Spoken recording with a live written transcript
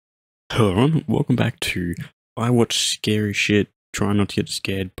Hello everyone, welcome back to I watch scary shit, try not to get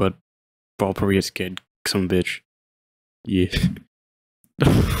scared, but I'll probably get scared, some bitch. Yeah.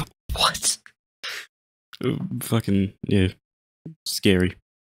 What? Fucking, yeah. Scary.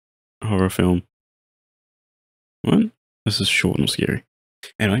 Horror film. What? This is short, not scary.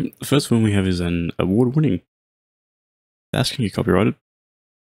 Anyway, the first one we have is an award-winning. That's gonna get copyrighted.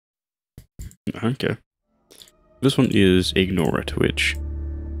 Okay. This one is Ignore It, which,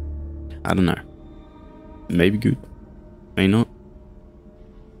 I don't know. Maybe good, may not.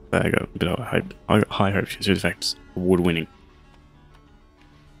 But I got a bit of hype. I got high hopes considering the fact it's award-winning.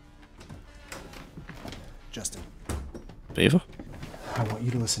 Justin, Favor? I want you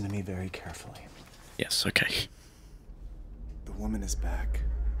to listen to me very carefully. Yes, okay. The woman is back.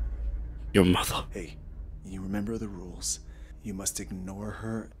 Your mother. Hey, you remember the rules. You must ignore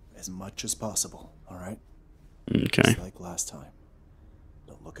her as much as possible, all right? Okay. Just like last time.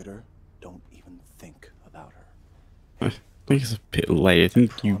 Don't look at her. Don't even think about her. I think it's a bit late. I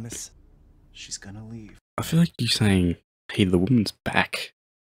think you... Promise she's gonna leave. I feel like you saying, hey, the woman's back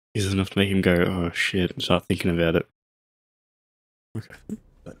is enough to make him go, oh shit, and start thinking about it. Okay.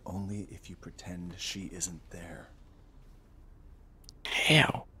 But only if you pretend she isn't there.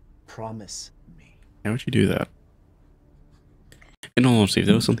 How? Promise me. How would you do that? In all honesty, if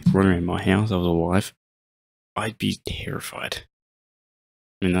there was something running around my house, I was alive, I'd be terrified.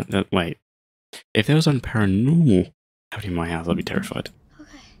 I mean, wait. If there was something paranormal happening in my house, I'd be terrified.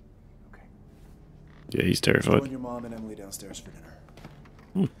 Okay. Yeah, he's terrified. Join your mom and Emily downstairs for dinner.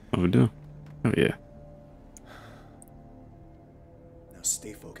 Oh, I would do. Oh, yeah. Now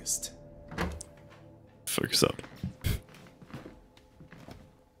stay focused. Focus up.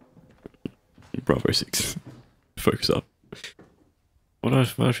 Bravo 6. Focus up. What I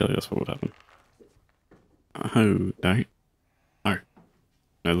feel like that's what would happen. Oh, no. No.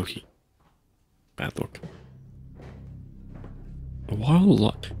 No looky. Bad look. Why all the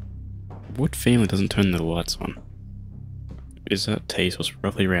light? What family doesn't turn their lights on? Is that Taste was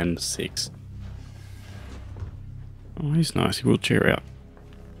roughly around 6. Oh, he's nice. He will cheer out.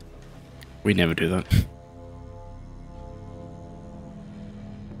 We never do that.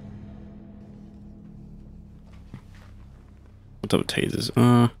 What's up with tasers? Is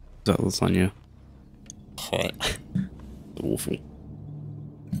that lasagna? Hot. Awful.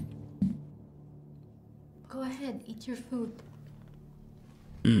 Go ahead, eat your food.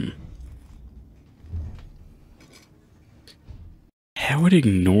 How would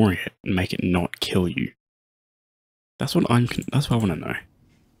ignoring it make it not kill you? That's what that's what I want to know.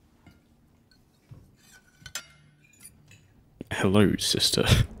 Hello, sister.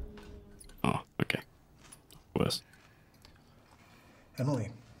 Oh, okay. Worse. Emily,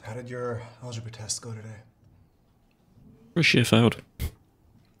 how did your algebra test go today? First shit failed.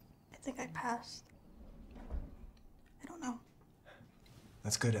 I think I passed. I don't know.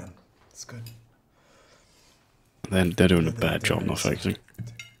 That's good, Em. That's good. They're doing a bad job not focusing.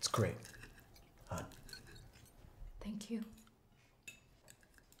 It's great. Thank you.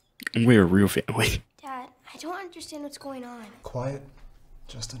 We're a real family. Dad, I don't understand what's going on. Quiet,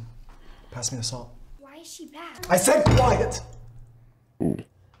 Justin. Pass me the salt. Why is she back? I said quiet! Ooh.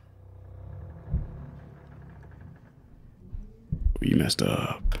 You messed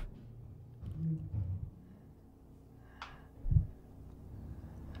up.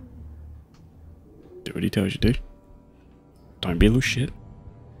 Do what he tells you to do. Don't be a little shit.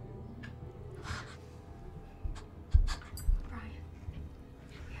 Brian,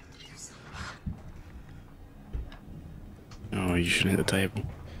 we have to do something. Oh, you shouldn't hit the table.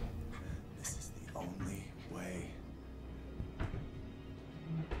 This is the only way.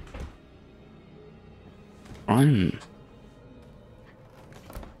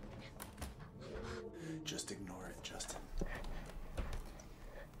 Just ignore it, Justin.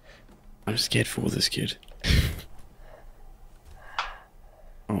 I'm scared for this kid.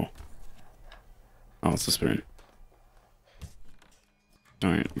 Oh. Oh, it's a spoon.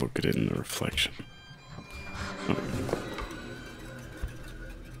 Don't look at it in the reflection. Oh.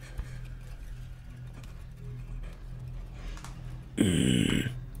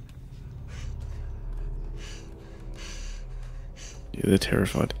 Yeah, they're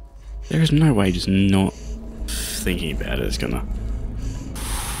terrified. There is no way just not thinking about it is gonna...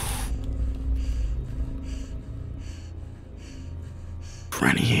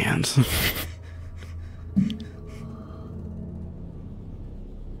 Granny hands.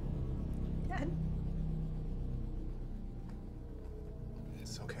 Dad?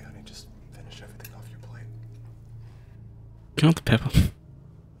 It's okay, honey. Just finish everything off your plate. Count the pepper.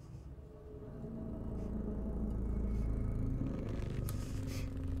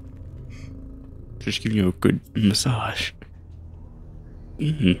 Just giving you a good massage.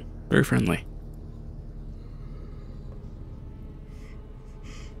 Very friendly.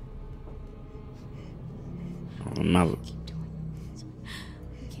 Oh, the mother.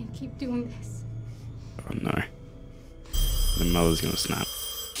 We can't keep doing this. Oh no. The mother's gonna snap.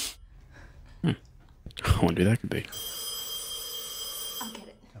 I wonder who that could be. I'll get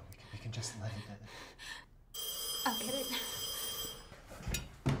it. No, we can just let it. I'll get it.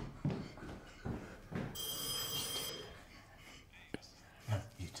 No,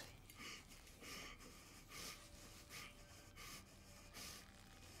 eat.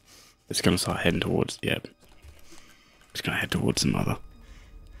 It's gonna start heading towards, yep. It's gonna head towards the mother.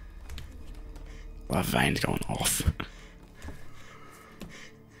 My veins going off.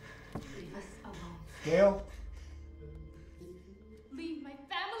 Leave us alone. Gail? Leave my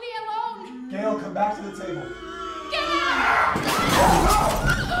family alone! Gail, come back to the table.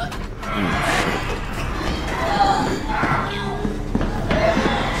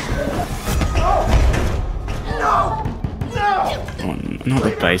 Oh, not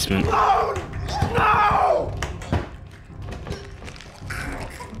the basement. No!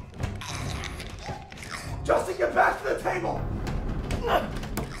 Justin, get back to the table!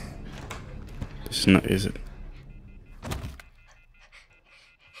 It's not, is it?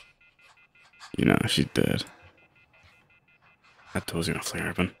 You know, she's dead. That door's gonna flare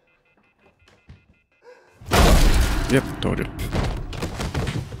open. Yep, told you.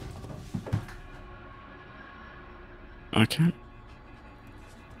 Okay.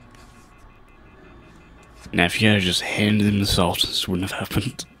 Now, if you had just handed them the salt, this wouldn't have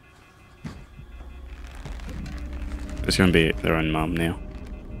happened. It's gonna be their own mum now.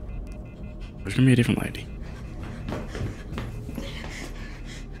 There's gonna be a different lady.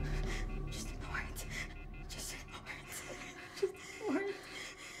 Just ignore it. Just ignore it. Just ignore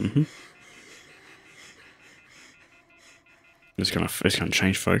it. It's gonna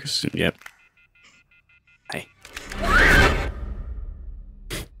change focus. Yep. Hey.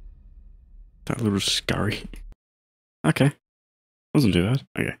 That little scurry. Okay. Wasn't too bad.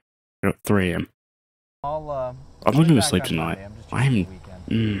 Okay. I got 3 AM. I'm I'm not gonna sleep tonight. I am.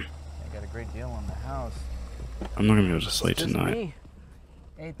 I got a great deal on the house. I'm not gonna be able to sleep Just tonight. me.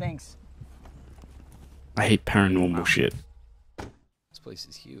 Hey, thanks. I hate paranormal shit. This place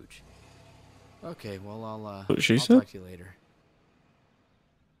is huge. Okay, well I'll What she I'll said? talk to you later.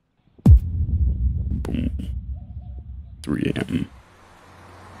 Boom. 3 AM.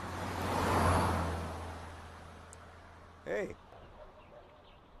 Hey,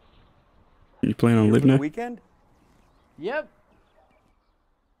 You planning on here for living the there? weekend? Yep.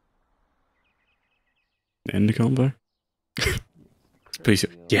 End the combo? Please.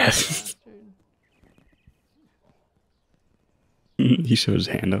 Yes. He showed his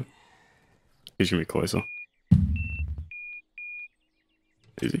hand up. He's gonna be closer.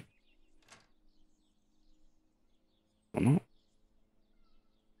 Is he? Or not?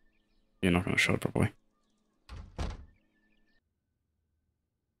 You're not gonna show it properly.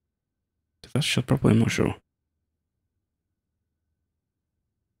 Did that shut properly? I'm not sure.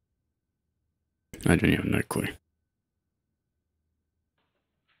 I don't even have no clue.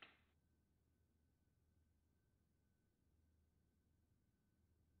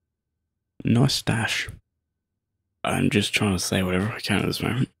 Nice stash. I'm just trying to say whatever I can at this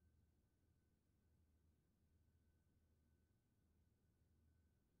moment.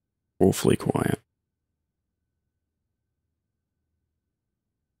 Awfully quiet.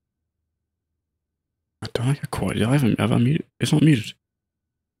 I don't like it quiet. Have I muted? It's not muted.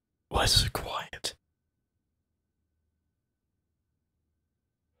 Why is it so quiet?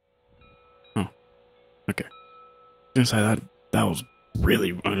 Oh. Okay. I was gonna say that was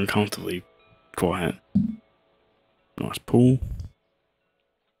really uncomfortably quiet. Nice pool.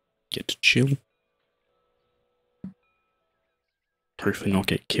 Get to chill. Hopefully not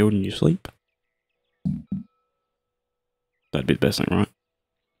get killed in your sleep. That'd be the best thing, right?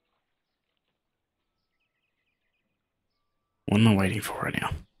 What am I waiting for right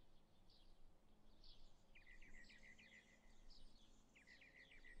now?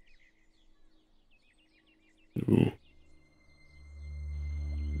 Ooh.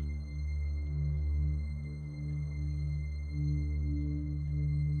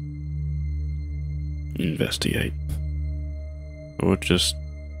 Investigate. Or just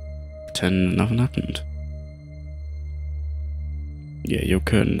pretend nothing happened. Yeah, your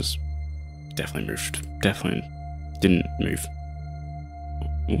curtains definitely moved. Definitely didn't move.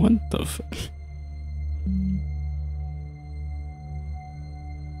 What the f...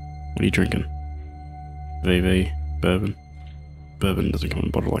 What are you drinking? VB? Bourbon? Bourbon doesn't come in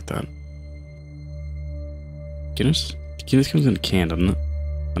a bottle like that. Guinness? Guinness comes in a can, doesn't it?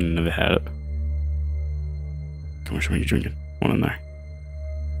 I've never had it. How much are you drinking? One in there.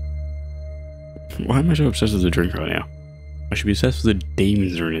 Why am I so obsessed with the drink right now? I should be obsessed with the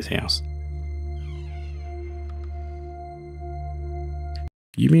demons that are in his house.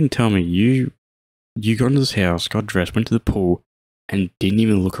 You mean to tell me you got into this house, got dressed, went to the pool, and didn't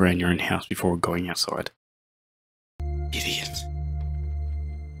even look around your own house before going outside? Idiot.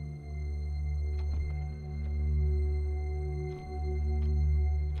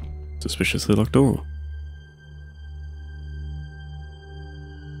 Suspiciously locked door.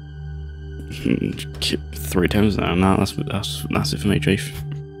 3 times now. No, that's it for me, Chief.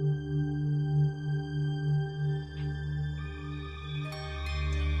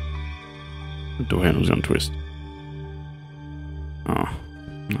 The door handle's gonna twist. Oh,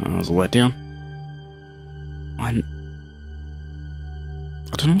 that was a letdown. I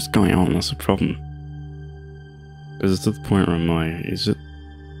don't know what's going on. That's the problem. Is it to the point where I'm like, is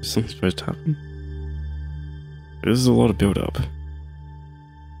something supposed to happen? This is a lot of build up.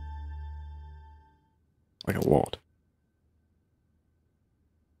 Like a lot.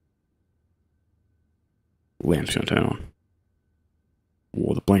 Lamp's gonna turn on.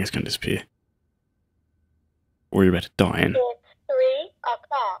 Or the blanket's gonna disappear. Or you're about to die in. It's 3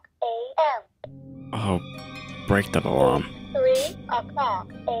 o'clock a.m. Oh, break that alarm. 3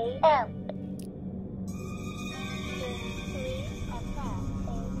 o'clock a.m.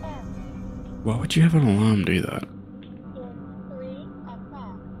 Why would you have an alarm do that? It's 3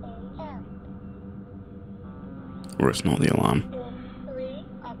 o'clock a.m. Or it's not the alarm. It's 3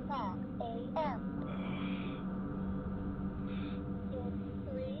 o'clock a.m. It's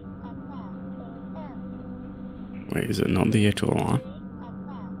 3 o'clock a.m. Wait, is it not the actual alarm?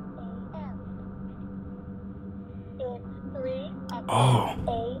 3 o'clock Oh,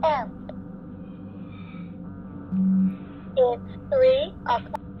 a.m. It's 3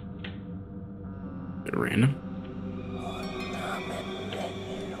 o'clock. bit random.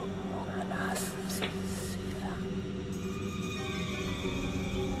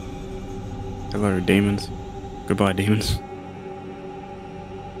 Hello, demons. Goodbye, demons.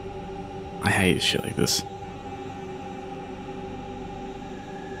 I hate shit like this.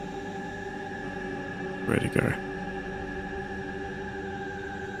 Ready to go.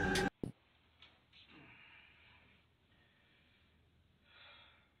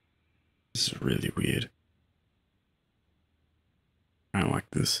 This is really weird. I don't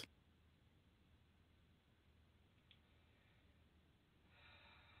like this.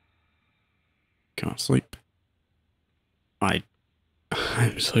 Can't sleep.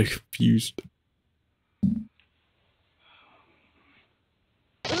 I'm so confused.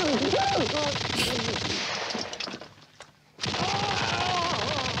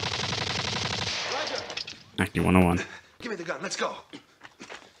 Acting 101. Give me the gun. Let's go.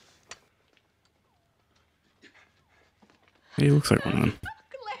 He looks like one of them. Glenn!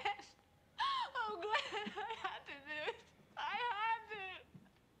 Oh, Glenn, I had to do it. I had to.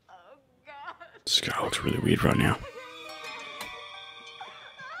 Oh, God. This guy looks really weird right now.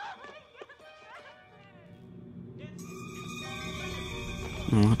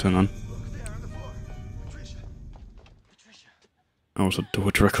 Oh, I'll turn on. There on the floor. Patricia. Patricia. I was a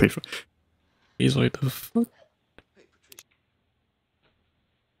door directly for. He's like, the fuck?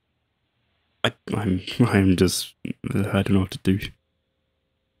 Hey, Patricia. I'm just. I don't know what to do.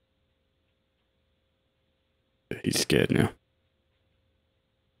 He's scared now.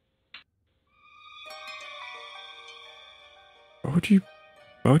 Why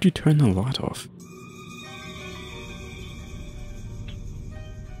would you turn the light off?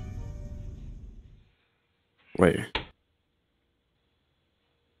 Wait.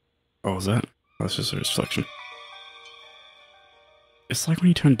 Oh, is that? That's just a reflection. It's like when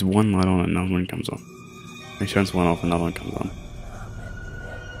you turn one light on, another one comes on. When he turns one off, another one comes on.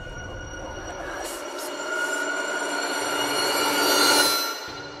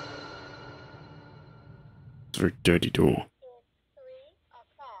 It's a very dirty door.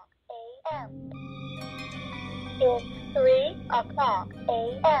 It's 3 o'clock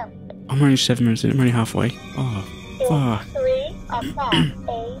a.m. I'm only 7 minutes in, I'm only halfway. Oh, fuck. It's 3 o'clock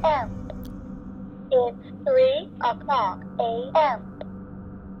a.m. It's 3 o'clock a.m.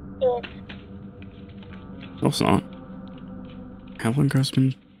 It's No, it's not. How long has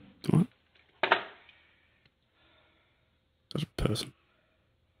been. What? That's a person.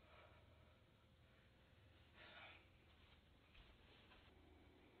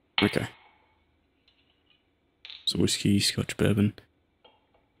 Okay. So whiskey, scotch bourbon.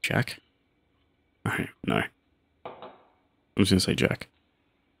 Jack? Okay, no. I was gonna say Jack.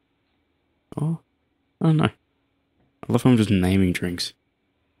 Oh, I don't know. I love how I'm just naming drinks.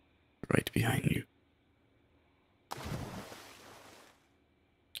 Right behind you.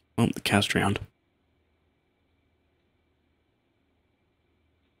 Oh, the cat's drowned.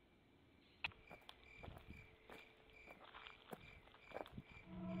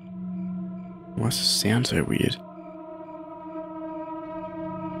 Why does this sound so weird?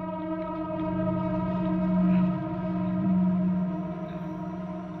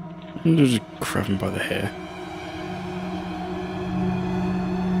 I'm just grabbing by the hair.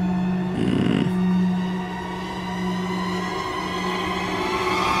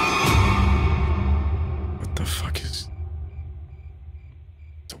 What the fuck is...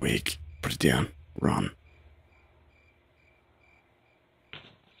 It's a wig. Put it down. Run.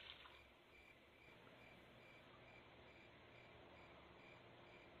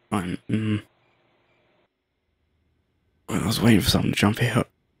 Fine. Well, I was waiting for something to jump out.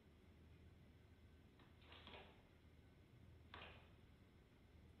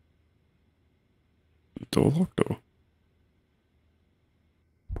 Door locked or?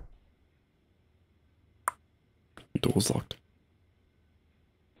 Door's locked.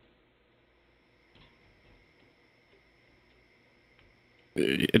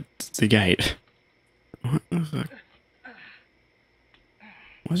 It's the gate. What the fuck?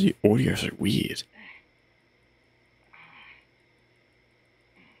 Why is the audio so weird?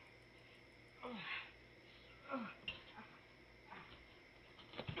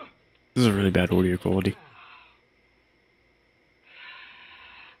 This is a really bad audio quality.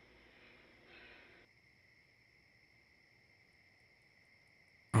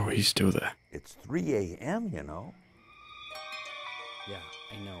 Oh, he's still there. It's 3 a.m., you know. Yeah,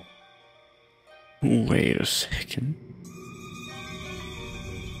 I know. Wait a second.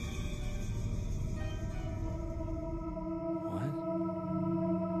 What?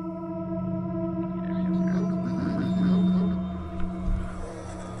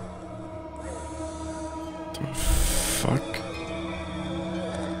 The fuck?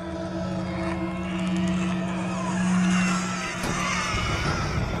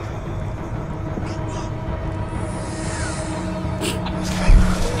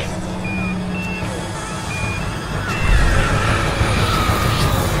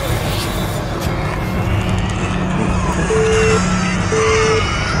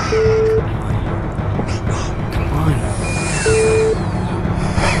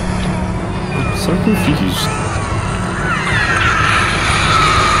 So confused.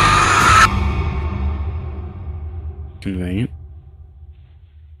 Convenient.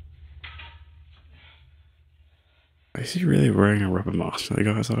 Is he really wearing a rubber mask to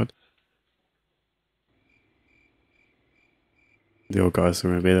go outside? The old guy's still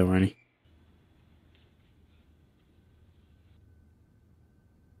gonna be there, won't he?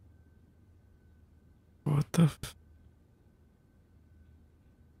 What the f...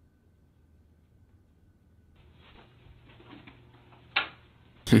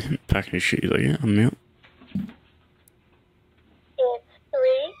 Packing his shit, he's like, yeah, I'm out. It's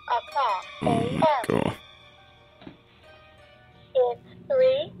 3 o'clock Oh my a.m. god. It's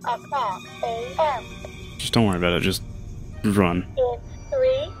 3 o'clock a.m. Just don't worry about it, just run. It's 3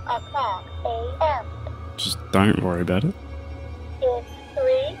 o'clock a.m. Just don't worry about it. It's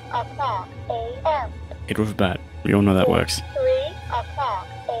 3 o'clock a.m. Hit with a bat. We all know that works. 3 o'clock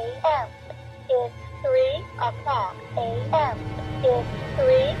a.m. It's 3 o'clock a.m. It's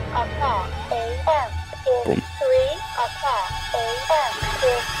 3 o'clock a.m. It's Boom. 3 o'clock a.m.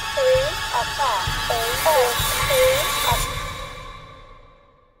 It's 3 o'clock a.m. It's 3 o'clock.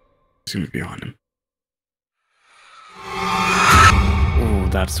 He's gonna be behind him. Oh,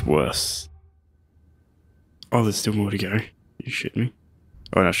 that's worse. Oh, there's still more to go. You shit me?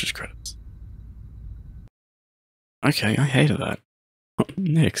 Oh, that's just credits. Okay, I hated that.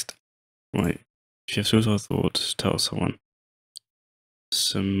 Next. Wait. If you have suicidal thoughts, tell someone.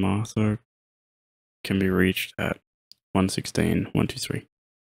 Samantha can be reached at 116 123.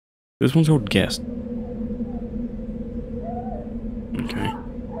 This one's called Guest. Okay.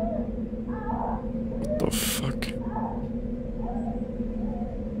 What the fuck?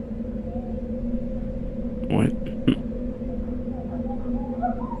 Wait.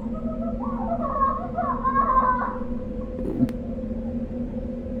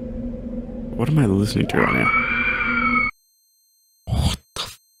 What am I listening to right now? What the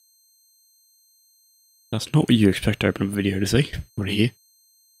f... That's not what you expect to open a video to see. What are you?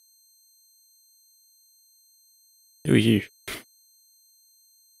 Who are you?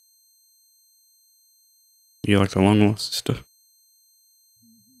 You like the long lost sister?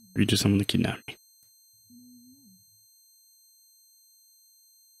 Or you just someone that kidnapped me?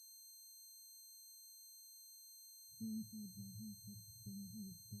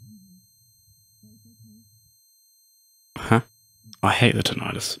 Huh? I hate the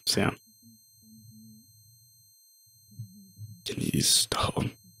tinnitus sound. Can you stop?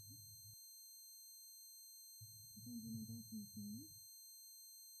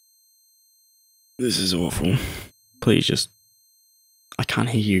 This is awful. Please just... I can't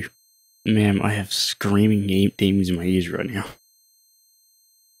hear you. Ma'am, I have screaming demons in my ears right now.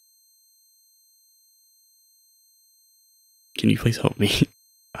 Can you please help me?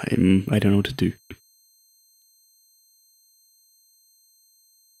 I don't know what to do.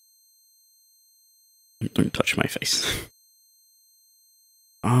 Don't touch my face.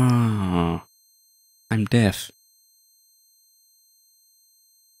 Ah, I'm deaf.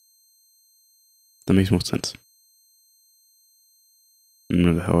 That makes more sense.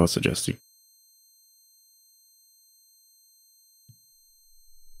 What the hell I was suggesting?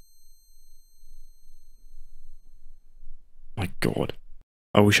 My God.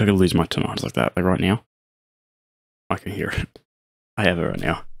 I wish I could lose my tinnitus like that. Like right now. I can hear it. I have it right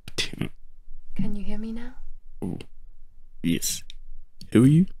now. Can you hear me now? Ooh. Yes. Who are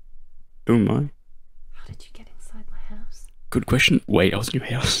you? Who am I? How did you get inside my house? Good question. Wait, I was in your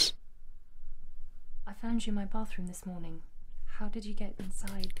house. I found you in my bathroom this morning. How did you get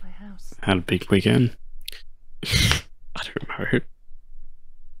inside my house? Had a big weekend. I don't know.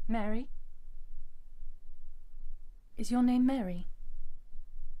 Mary? Is your name Mary?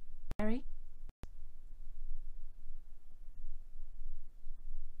 Mary?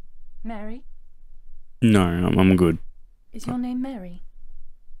 Mary? No, I'm good. Is your name Mary?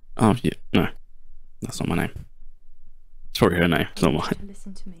 Oh, yeah. No. That's not my name. It's probably her name. It's not mine. To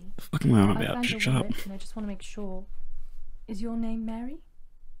listen to me. What the fuck am I on I about? found your Shut up. wallet and I just want to make sure. Is your name Mary?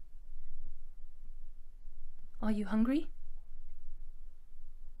 Are you hungry?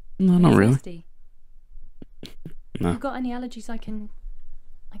 No, Are not you really. thirsty? No. You got any allergies? I can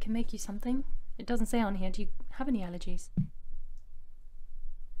make you something. It doesn't say on here. Do you have any allergies?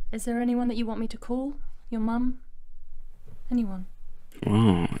 Is there anyone that you want me to call? Your mum? Anyone?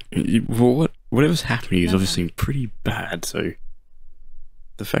 Wow. Well, whatever's happening is No. obviously pretty bad, so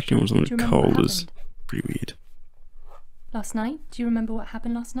the fact you want Do you something remember what cold is happened? pretty weird. Last night? Do you remember what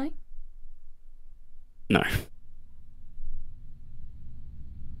happened last night? No.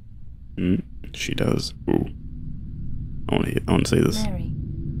 She does. Ooh. I want to see this. Mary,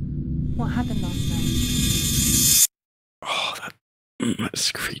 what happened last night? Oh, that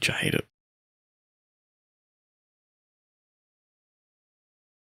screech, I hate it.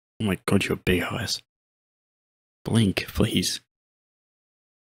 Oh my God, you have big eyes. Blink, please.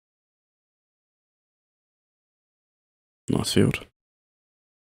 Nice field.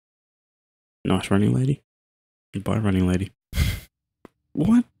 Nice running lady. Bye, running lady.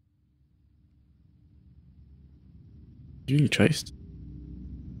 What? You getting chased?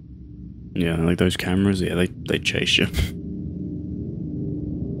 Yeah, like those cameras, yeah, they chase you.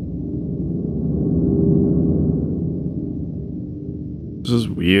 This is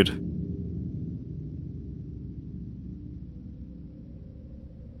weird.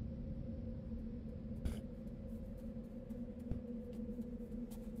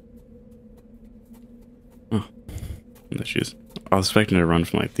 Oh, there she is. I was expecting her to run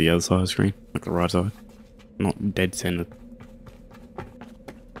from like the other side of the screen, like the right side. Not dead center.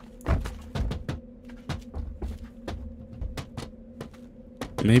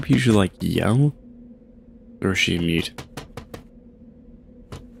 Maybe you should like yell? Or is she mute?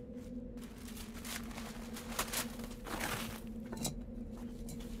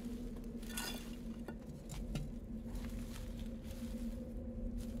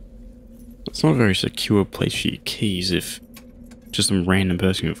 It's not a very secure place for your keys if just some random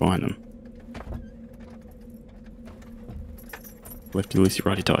person can find them. Lefty loosey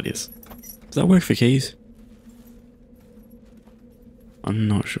righty tighties. Does that work for keys? I'm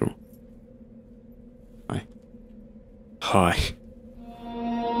not sure. Hi. Hi.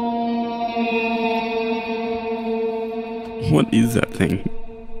 What is that thing?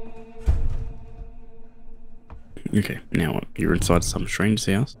 Okay, now what? You're inside some stranger's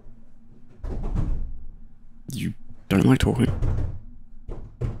house? You don't like talking?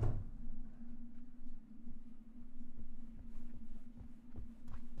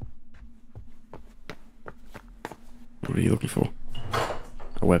 What are you looking for?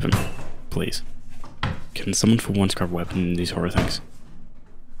 A weapon, please. Can someone for once grab a weapon in these horror things?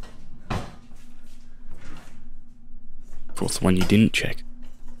 Of course, the one you didn't check.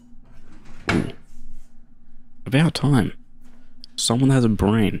 Ooh. About time. Someone has a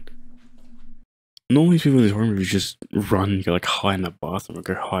brain. Normally people in these horror movies just run, go like hide in the bathroom or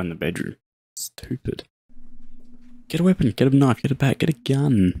go hide in the bedroom. Stupid. Get a weapon, get a knife, get a bat, get a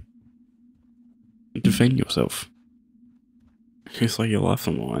gun. Defend yourself. It's like your life's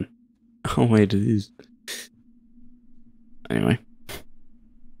on the line. Oh wait, it is. Anyway.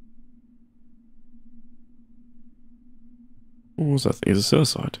 What was that thing? Is it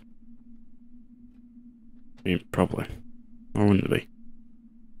suicide? I mean, probably. Why wouldn't it be?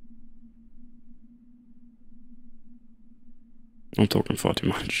 I'm talking far too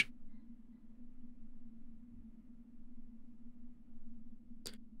much.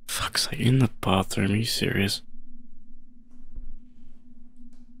 Fuck's sake, in the bathroom, are you serious?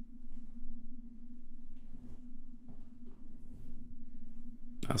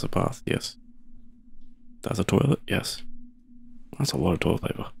 That's a bath, yes. That's a toilet, yes. That's a lot of toilet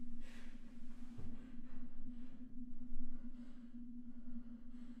paper.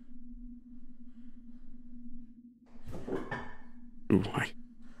 Ooh,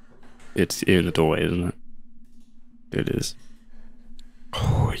 it's in the doorway, isn't it? It is.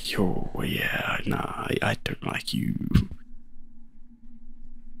 Oh, yeah, nah, I don't like you.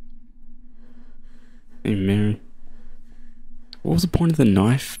 Hey, Mary. What was the point of the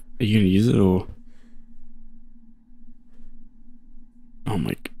knife? Are you gonna use it, or...? Oh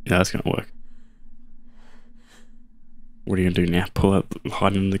my... Yeah, that's gonna work. What are you gonna do now? Pull out,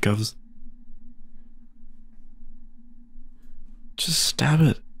 hide under the covers? Just stab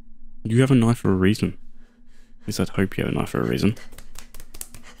it. You have a knife for a reason. At least I'd hope you have a knife for a reason.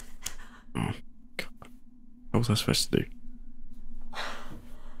 Oh, God. What was I supposed to do?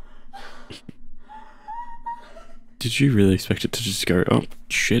 Did you really expect it to just go, oh,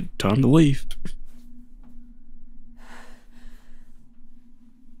 shit, time to leave?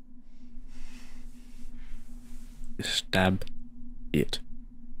 Stab it.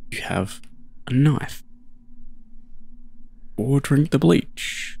 You have a knife. Or drink the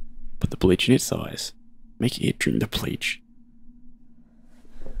bleach. Put the bleach in its eyes. Make it drink the bleach.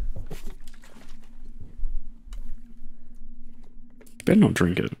 You better not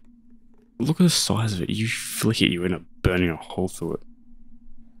drink it. Look at the size of it. You flick it, you end up burning a hole through it.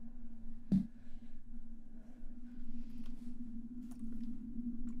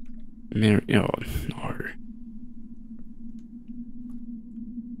 Mary, oh no.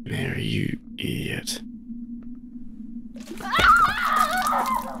 Mary, you idiot.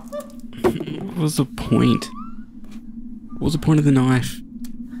 What was the point? What was the point of the knife?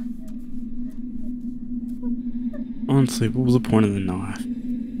 Honestly, what was the point of the knife?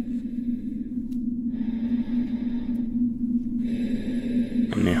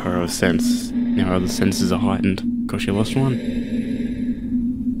 And now her sense, now her other senses are heightened because she lost one.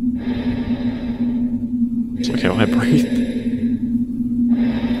 It's like how I breathe.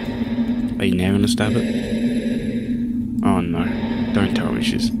 Are you now gonna stab it? Oh no, don't tell me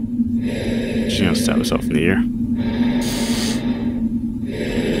she's gonna stab herself in the ear.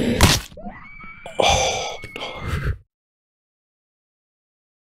 Oh no.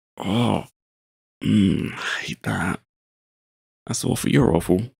 Oh. I hate that. That's awful. You're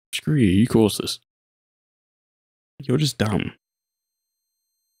awful. Screw you, you caused this. You're just dumb.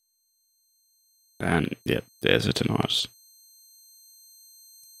 And yeah, there's a tinnitus.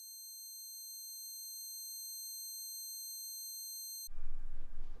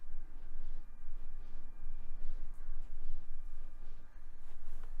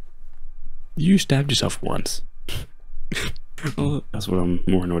 You stabbed yourself once. Well, that's what I'm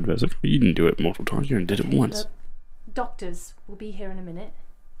more annoyed about. Like, you didn't do it multiple times, you only did it once. The doctors will be here in a minute.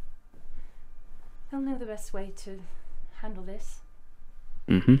 They'll know the best way to handle this.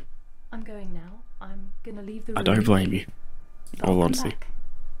 Mm-hmm. I'm going now. I'm gonna leave the room. I don't blame you. I'll All come honesty. back.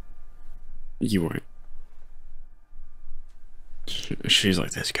 You won't. She's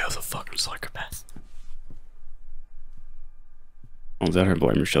like, this girl's a fucking psychopath. Honestly, I don't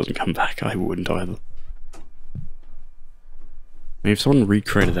blame her if she doesn't come back. I wouldn't either. I mean, if someone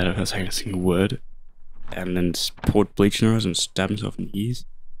recreated that without saying a single word, and then poured bleach in her eyes and stabbed himself in the ears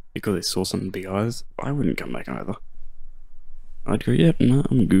because they saw something in big eyes, I wouldn't come back either. I'd go, yep, no,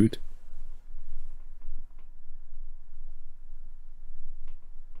 I'm good.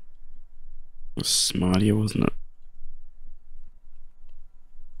 It was smartier, wasn't it?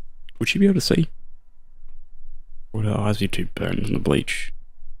 Would she be able to see? Or would her eyes be too burned in the bleach?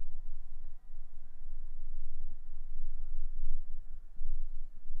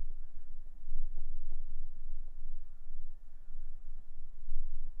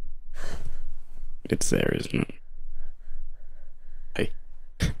 It's there, isn't it? Hey.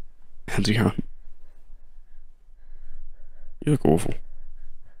 How's it going? You look awful.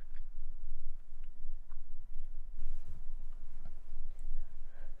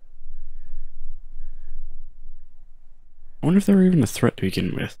 I wonder if they were even a threat to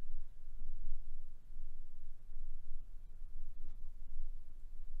begin with.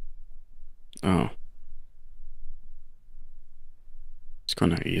 Oh. It's got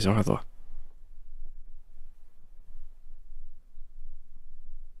no ears either.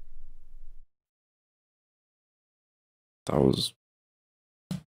 That was...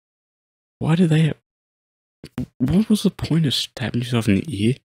 Why did they... What was the point of stabbing yourself in the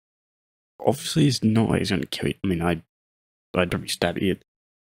ear? Obviously, it's not like it's going to kill you. I mean, I'd probably stab you.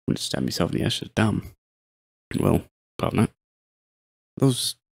 Wouldn't stab myself in the ass. It's dumb. Well, apart from that,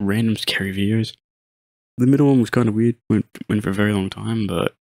 those random scary videos. The middle one was kind of weird. Went for a very long time,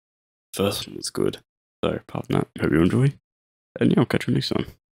 but the first one was good. So, apart from that, hope you enjoy. And yeah, I'll catch you next time.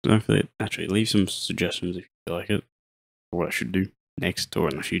 Don't forget, actually, leave some suggestions if you like it. Or what I should do next or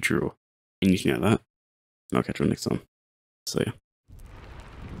in the future or anything like that. And I'll catch you next time. See ya.